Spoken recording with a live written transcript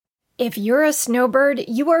If you're a snowbird,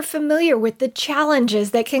 you are familiar with the challenges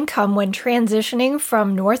that can come when transitioning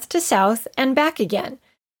from north to south and back again.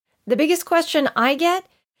 The biggest question I get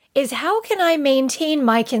is how can I maintain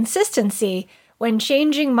my consistency when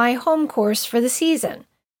changing my home course for the season?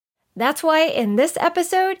 That's why in this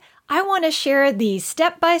episode, I want to share the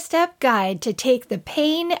step-by-step guide to take the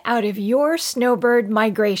pain out of your snowbird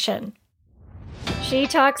migration. She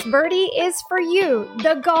Talks Birdie is for you,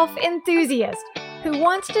 the golf enthusiast, who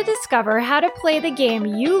wants to discover how to play the game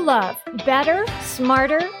you love better,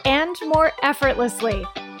 smarter, and more effortlessly.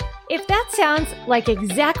 If that sounds like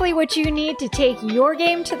exactly what you need to take your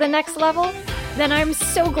game to the next level, then I'm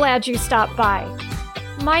so glad you stopped by.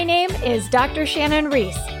 My name is Dr. Shannon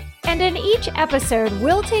Reese, and in each episode,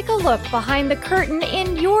 we'll take a look behind the curtain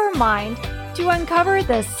in your mind to uncover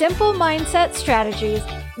the simple mindset strategies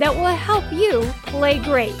that will help you play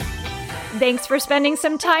great. Thanks for spending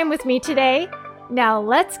some time with me today. Now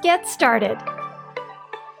let's get started.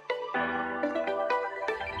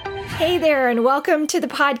 Hey there, and welcome to the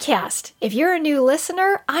podcast. If you're a new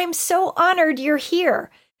listener, I'm so honored you're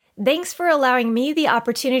here. Thanks for allowing me the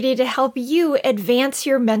opportunity to help you advance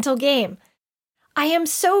your mental game. I am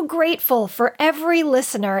so grateful for every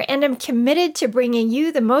listener and am committed to bringing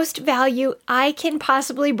you the most value I can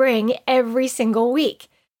possibly bring every single week.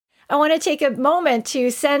 I want to take a moment to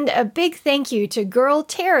send a big thank you to Girl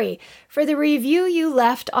Terry for the review you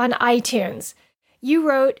left on iTunes. You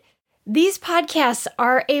wrote, "These podcasts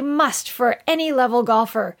are a must for any level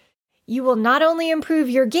golfer. You will not only improve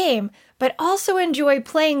your game, but also enjoy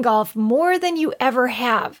playing golf more than you ever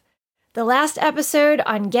have. The last episode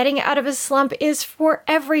on getting out of a slump is for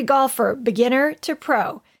every golfer, beginner to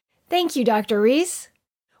pro. Thank you, Dr. Reese."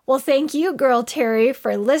 Well, thank you, Girl Terry,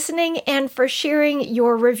 for listening and for sharing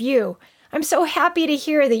your review. I'm so happy to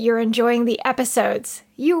hear that you're enjoying the episodes.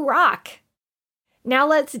 You rock! Now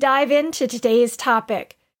let's dive into today's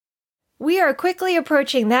topic. We are quickly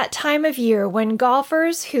approaching that time of year when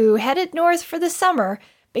golfers who headed north for the summer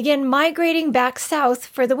begin migrating back south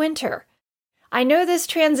for the winter. I know this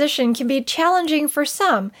transition can be challenging for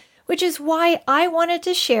some, which is why I wanted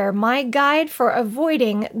to share my guide for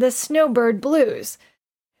avoiding the snowbird blues.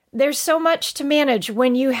 There's so much to manage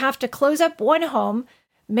when you have to close up one home,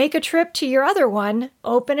 make a trip to your other one,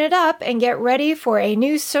 open it up, and get ready for a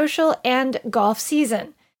new social and golf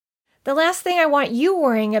season. The last thing I want you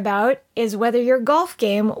worrying about is whether your golf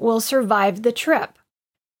game will survive the trip.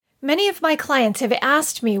 Many of my clients have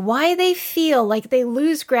asked me why they feel like they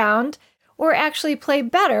lose ground or actually play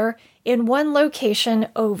better in one location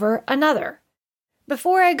over another.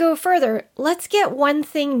 Before I go further, let's get one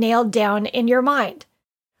thing nailed down in your mind.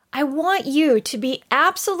 I want you to be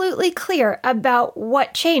absolutely clear about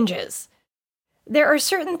what changes. There are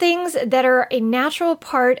certain things that are a natural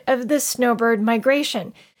part of the snowbird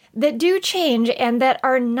migration that do change and that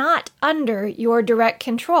are not under your direct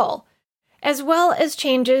control, as well as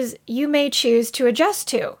changes you may choose to adjust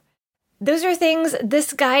to. Those are things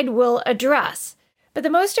this guide will address, but the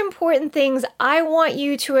most important things I want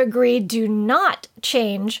you to agree do not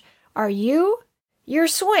change are you, your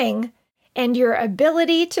swing, and your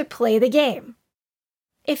ability to play the game.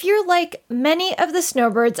 If you're like many of the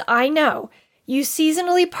snowbirds I know, you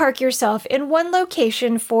seasonally park yourself in one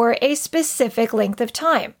location for a specific length of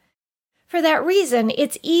time. For that reason,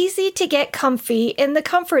 it's easy to get comfy in the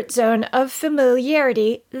comfort zone of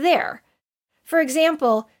familiarity there. For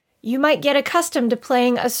example, you might get accustomed to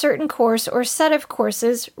playing a certain course or set of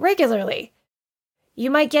courses regularly. You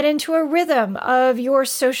might get into a rhythm of your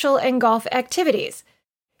social and golf activities.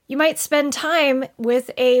 You might spend time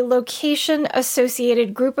with a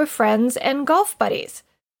location-associated group of friends and golf buddies.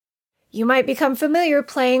 You might become familiar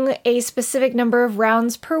playing a specific number of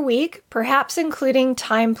rounds per week, perhaps including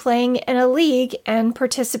time playing in a league and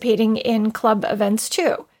participating in club events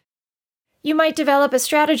too. You might develop a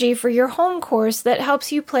strategy for your home course that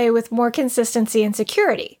helps you play with more consistency and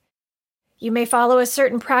security. You may follow a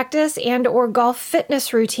certain practice and/or golf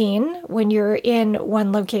fitness routine when you're in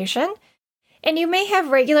one location, and you may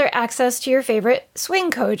have regular access to your favorite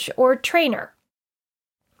swing coach or trainer.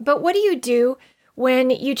 But what do you do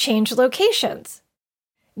when you change locations?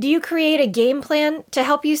 Do you create a game plan to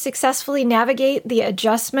help you successfully navigate the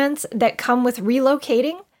adjustments that come with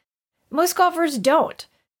relocating? Most golfers don't.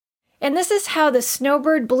 And this is how the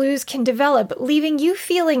snowbird blues can develop, leaving you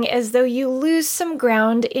feeling as though you lose some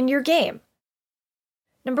ground in your game.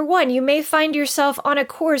 Number one, you may find yourself on a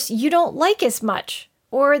course you don't like as much,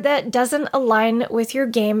 or that doesn't align with your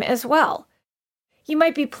game as well. You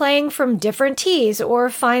might be playing from different tees or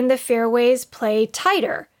find the fairways play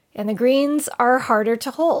tighter and the greens are harder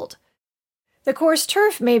to hold. The course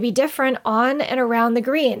turf may be different on and around the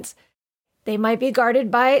greens, They might be guarded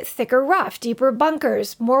by thicker rough, deeper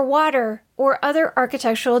bunkers, more water, or other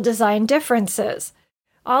architectural design differences.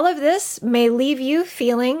 All of this may leave you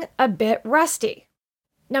feeling a bit rusty.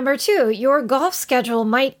 Number 2, your golf schedule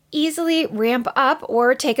might easily ramp up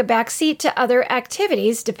or take a back seat to other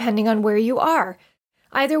activities depending on where you are.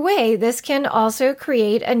 Either way, this can also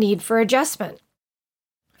create a need for adjustment.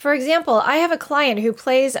 For example, I have a client who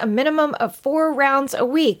plays a minimum of 4 rounds a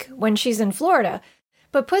week when she's in Florida,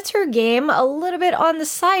 but puts her game a little bit on the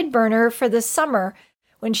side burner for the summer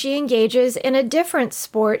when she engages in a different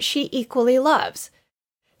sport she equally loves.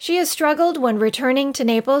 She has struggled when returning to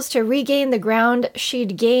Naples to regain the ground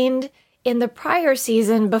she'd gained in the prior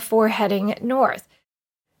season before heading north.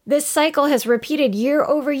 This cycle has repeated year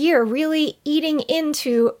over year, really eating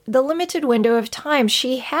into the limited window of time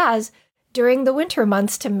she has during the winter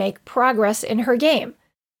months to make progress in her game.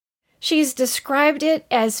 She's described it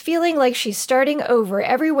as feeling like she's starting over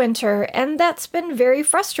every winter, and that's been very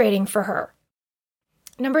frustrating for her.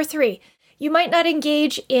 Number 3, you might not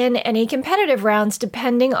engage in any competitive rounds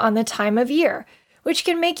depending on the time of year, which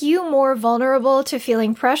can make you more vulnerable to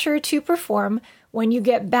feeling pressure to perform when you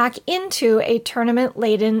get back into a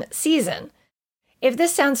tournament-laden season. If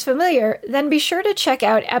this sounds familiar, then be sure to check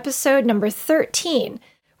out episode number 13,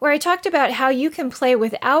 where I talked about how you can play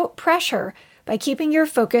without pressure by keeping your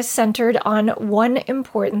focus centered on one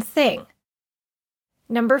important thing.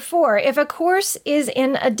 Number 4, if a course is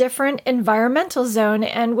in a different environmental zone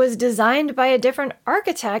and was designed by a different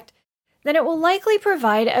architect, then it will likely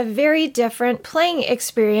provide a very different playing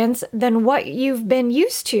experience than what you've been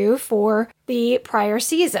used to for the prior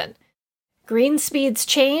season. Green speeds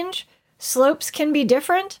change, slopes can be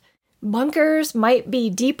different, bunkers might be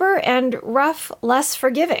deeper, and rough less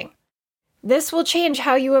forgiving. This will change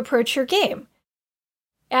how you approach your game.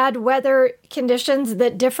 Add weather conditions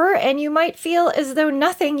that differ, and you might feel as though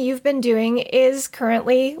nothing you've been doing is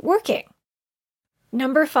currently working.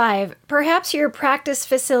 Number 5, perhaps your practice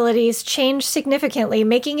facilities change significantly,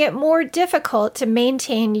 making it more difficult to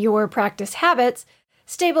maintain your practice habits,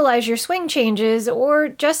 stabilize your swing changes, or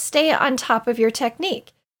just stay on top of your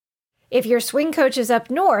technique. If your swing coach is up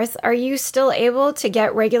north, are you still able to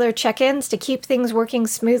get regular check-ins to keep things working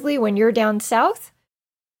smoothly when you're down south?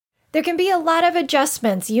 There can be a lot of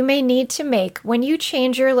adjustments you may need to make when you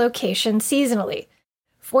change your location seasonally.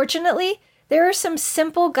 Fortunately, there are some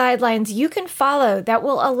simple guidelines you can follow that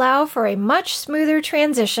will allow for a much smoother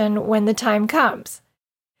transition when the time comes.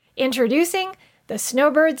 Introducing the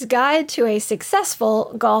Snowbird's Guide to a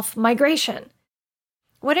Successful Golf Migration.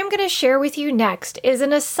 What I'm going to share with you next is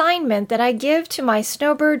an assignment that I give to my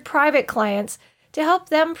Snowbird private clients to help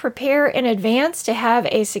them prepare in advance to have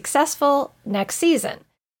a successful next season.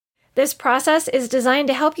 This process is designed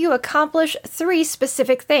to help you accomplish 3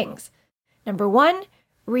 specific things. Number 1,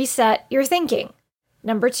 reset your thinking.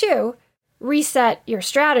 Number 2, reset your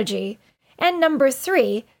strategy. And number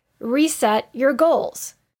 3, reset your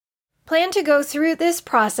goals. Plan to go through this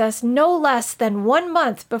process no less than 1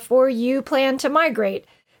 month before you plan to migrate,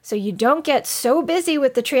 so you don't get so busy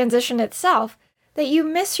with the transition itself that you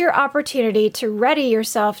miss your opportunity to ready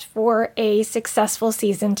yourself for a successful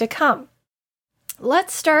season to come.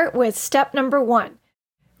 Let's start with step number 1,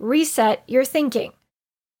 reset your thinking.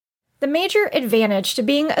 The major advantage to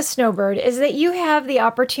being a snowbird is that you have the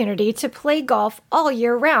opportunity to play golf all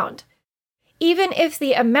year round. Even if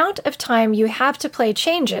the amount of time you have to play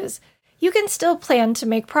changes, you can still plan to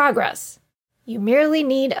make progress. You merely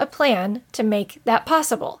need a plan to make that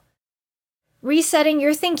possible. Resetting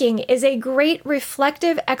your thinking is a great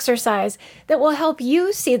reflective exercise that will help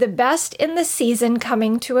you see the best in the season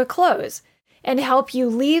coming to a close and help you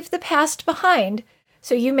leave the past behind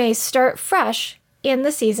so you may start fresh in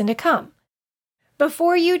the season to come.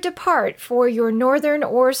 Before you depart for your northern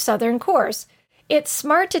or southern course, it's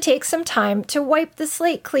smart to take some time to wipe the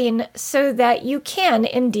slate clean so that you can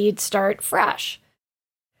indeed start fresh.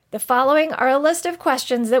 The following are a list of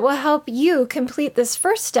questions that will help you complete this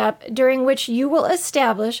first step, during which you will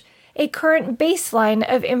establish a current baseline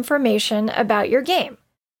of information about your game.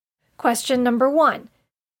 Question number 1.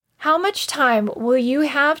 How much time will you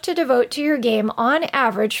have to devote to your game on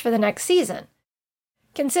average for the next season?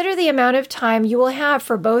 Consider the amount of time you will have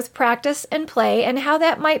for both practice and play and how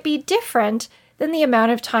that might be different than the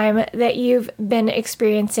amount of time that you've been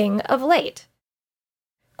experiencing of late.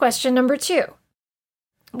 Question number 2.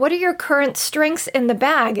 What are your current strengths in the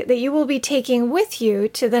bag that you will be taking with you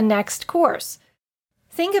to the next course?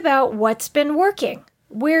 Think about what's been working,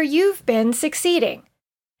 where you've been succeeding,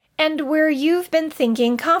 and where you've been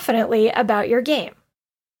thinking confidently about your game.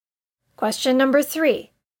 Question number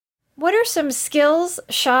 3. What are some skills,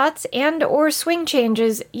 shots, and/or swing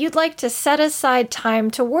changes you'd like to set aside time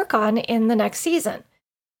to work on in the next season?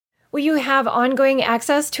 Will you have ongoing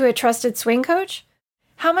access to a trusted swing coach?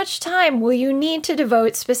 How much time will you need to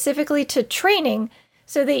devote specifically to training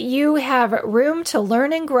so that you have room to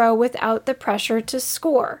learn and grow without the pressure to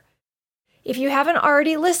score? If you haven't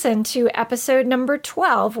already listened to episode number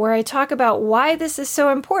 12, where I talk about why this is so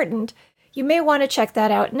important, you may want to check that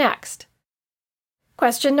out next.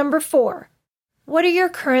 Question number 4. What are your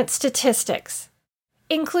current statistics?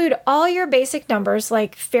 Include all your basic numbers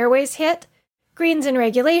like fairways hit, greens in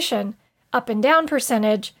regulation, up and down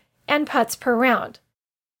percentage, and putts per round.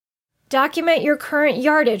 Document your current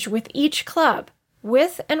yardage with each club,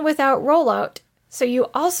 with and without rollout, so you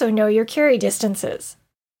also know your carry distances.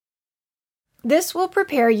 This will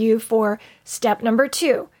prepare you for step number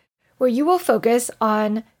 2, where you will focus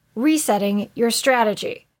on resetting your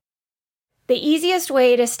strategy. The easiest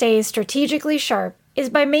way to stay strategically sharp is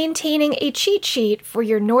by maintaining a cheat sheet for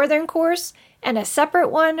your northern course and a separate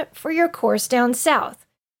one for your course down south.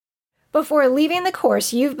 Before leaving the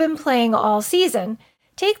course you've been playing all season,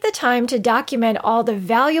 take the time to document all the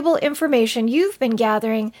valuable information you've been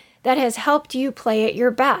gathering that has helped you play at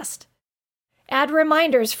your best. Add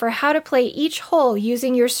reminders for how to play each hole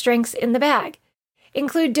using your strengths in the bag.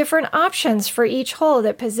 Include different options for each hole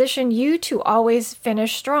that position you to always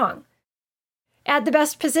finish strong. Add the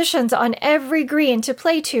best positions on every green to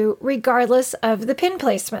play to, regardless of the pin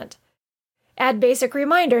placement. Add basic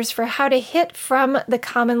reminders for how to hit from the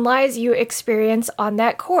common lies you experience on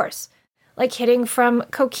that course, like hitting from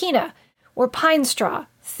coquina or pine straw,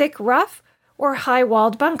 thick rough, or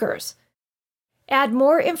high-walled bunkers. Add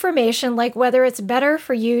more information like whether it's better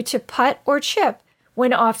for you to putt or chip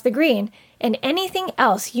when off the green, and anything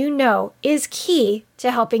else you know is key to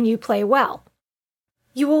helping you play well.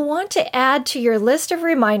 You will want to add to your list of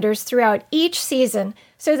reminders throughout each season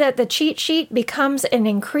so that the cheat sheet becomes an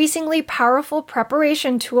increasingly powerful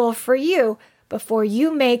preparation tool for you before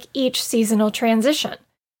you make each seasonal transition.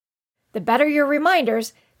 The better your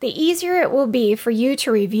reminders, the easier it will be for you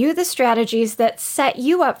to review the strategies that set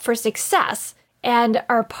you up for success and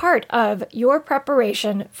are part of your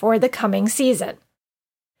preparation for the coming season.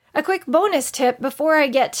 A quick bonus tip before I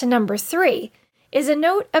get to number 3 is a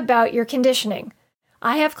note about your conditioning.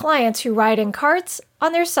 I have clients who ride in carts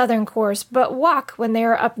on their southern course but walk when they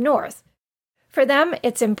are up north. For them,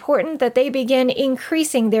 it's important that they begin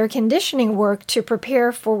increasing their conditioning work to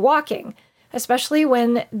prepare for walking, especially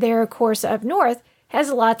when their course up north has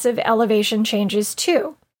lots of elevation changes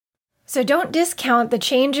too. So don't discount the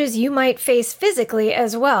changes you might face physically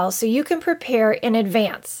as well, so you can prepare in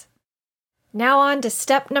advance. Now on to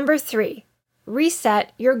step number 3,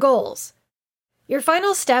 reset your goals. Your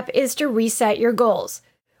final step is to reset your goals.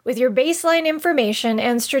 With your baseline information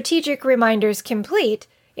and strategic reminders complete,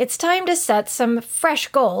 it's time to set some fresh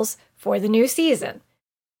goals for the new season.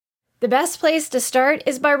 The best place to start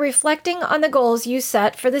is by reflecting on the goals you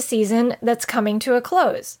set for the season that's coming to a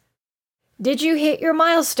close. Did you hit your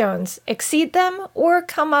milestones, exceed them, or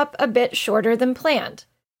come up a bit shorter than planned?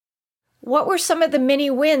 What were some of the mini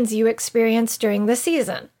wins you experienced during the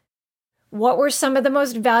season? What were some of the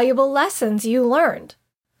most valuable lessons you learned?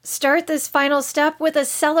 Start this final step with a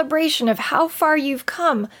celebration of how far you've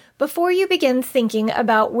come before you begin thinking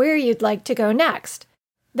about where you'd like to go next.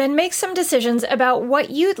 Then make some decisions about what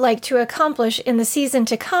you'd like to accomplish in the season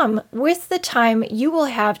to come with the time you will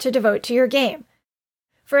have to devote to your game.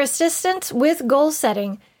 For assistance with goal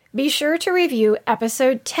setting, be sure to review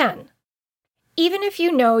episode 10. Even if you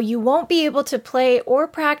know you won't be able to play or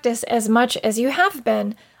practice as much as you have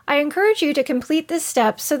been, I encourage you to complete this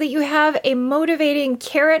step so that you have a motivating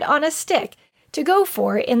carrot on a stick to go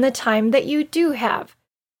for in the time that you do have.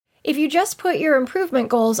 If you just put your improvement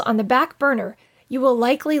goals on the back burner, you will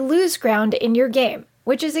likely lose ground in your game,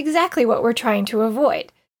 which is exactly what we're trying to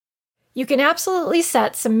avoid. You can absolutely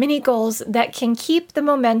set some mini goals that can keep the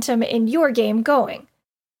momentum in your game going.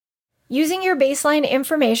 Using your baseline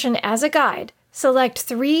information as a guide, select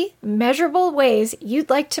 3 measurable ways you'd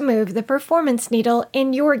like to move the performance needle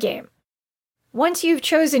in your game. Once you've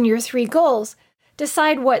chosen your 3 goals,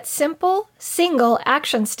 decide what simple, single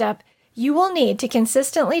action step you will need to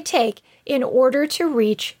consistently take in order to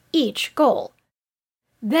reach each goal.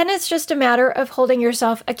 Then it's just a matter of holding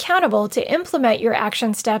yourself accountable to implement your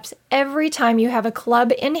action steps every time you have a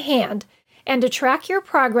club in hand and to track your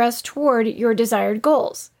progress toward your desired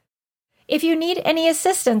goals. If you need any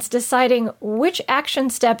assistance deciding which action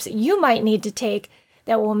steps you might need to take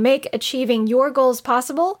that will make achieving your goals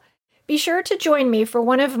possible, be sure to join me for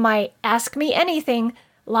one of my Ask Me Anything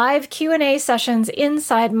live Q&A sessions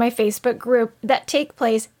inside my Facebook group that take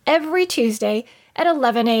place every Tuesday at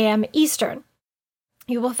 11 a.m. Eastern.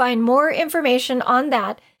 You will find more information on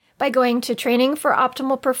that by going to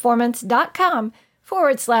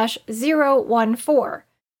trainingforoptimalperformance.com/014.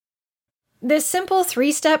 This simple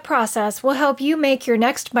 3-step process will help you make your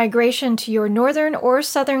next migration to your northern or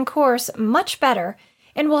southern course much better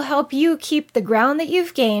and will help you keep the ground that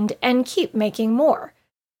you've gained and keep making more.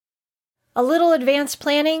 A little advanced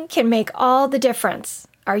planning can make all the difference.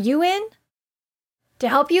 Are you in? To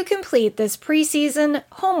help you complete this preseason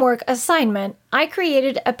homework assignment, I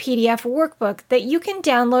created a PDF workbook that you can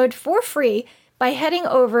download for free by heading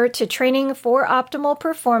over to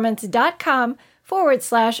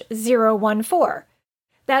trainingforoptimalperformance.com/014.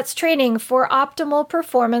 That's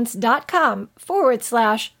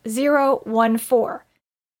trainingforoptimalperformance.com/014.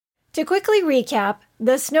 To quickly recap,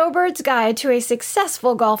 the Snowbird's Guide to a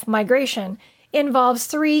Successful Golf Migration involves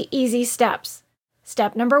 3 easy steps.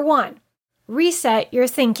 Step number 1, reset your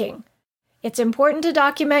thinking. It's important to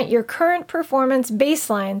document your current performance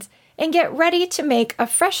baselines and get ready to make a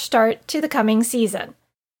fresh start to the coming season.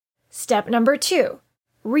 Step number 2,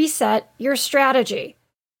 reset your strategy.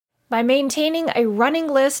 By maintaining a running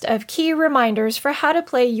list of key reminders for how to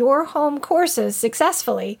play your home courses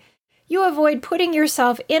successfully, you avoid putting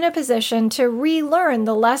yourself in a position to relearn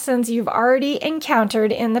the lessons you've already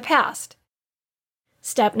encountered in the past.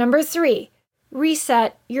 Step number 3,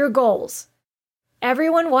 reset your goals.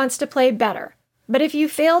 Everyone wants to play better, but if you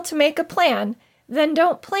fail to make a plan, then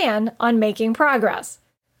don't plan on making progress.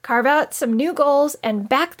 Carve out some new goals and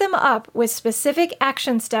back them up with specific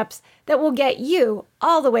action steps that will get you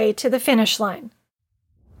all the way to the finish line.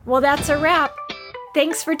 Well, that's a wrap.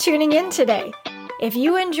 Thanks for tuning in today. If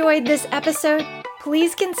you enjoyed this episode,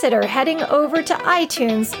 please consider heading over to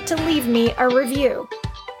iTunes to leave me a review.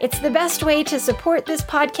 It's the best way to support this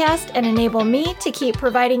podcast and enable me to keep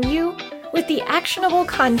providing you with the actionable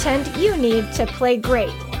content you need to play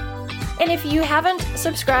great. And if you haven't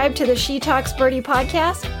subscribed to the She Talks Birdie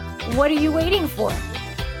podcast, what are you waiting for?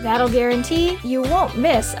 That'll guarantee you won't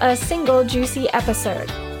miss a single juicy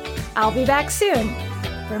episode. I'll be back soon.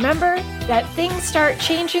 Remember that things start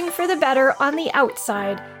changing for the better on the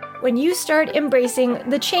outside when you start embracing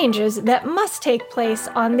the changes that must take place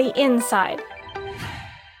on the inside.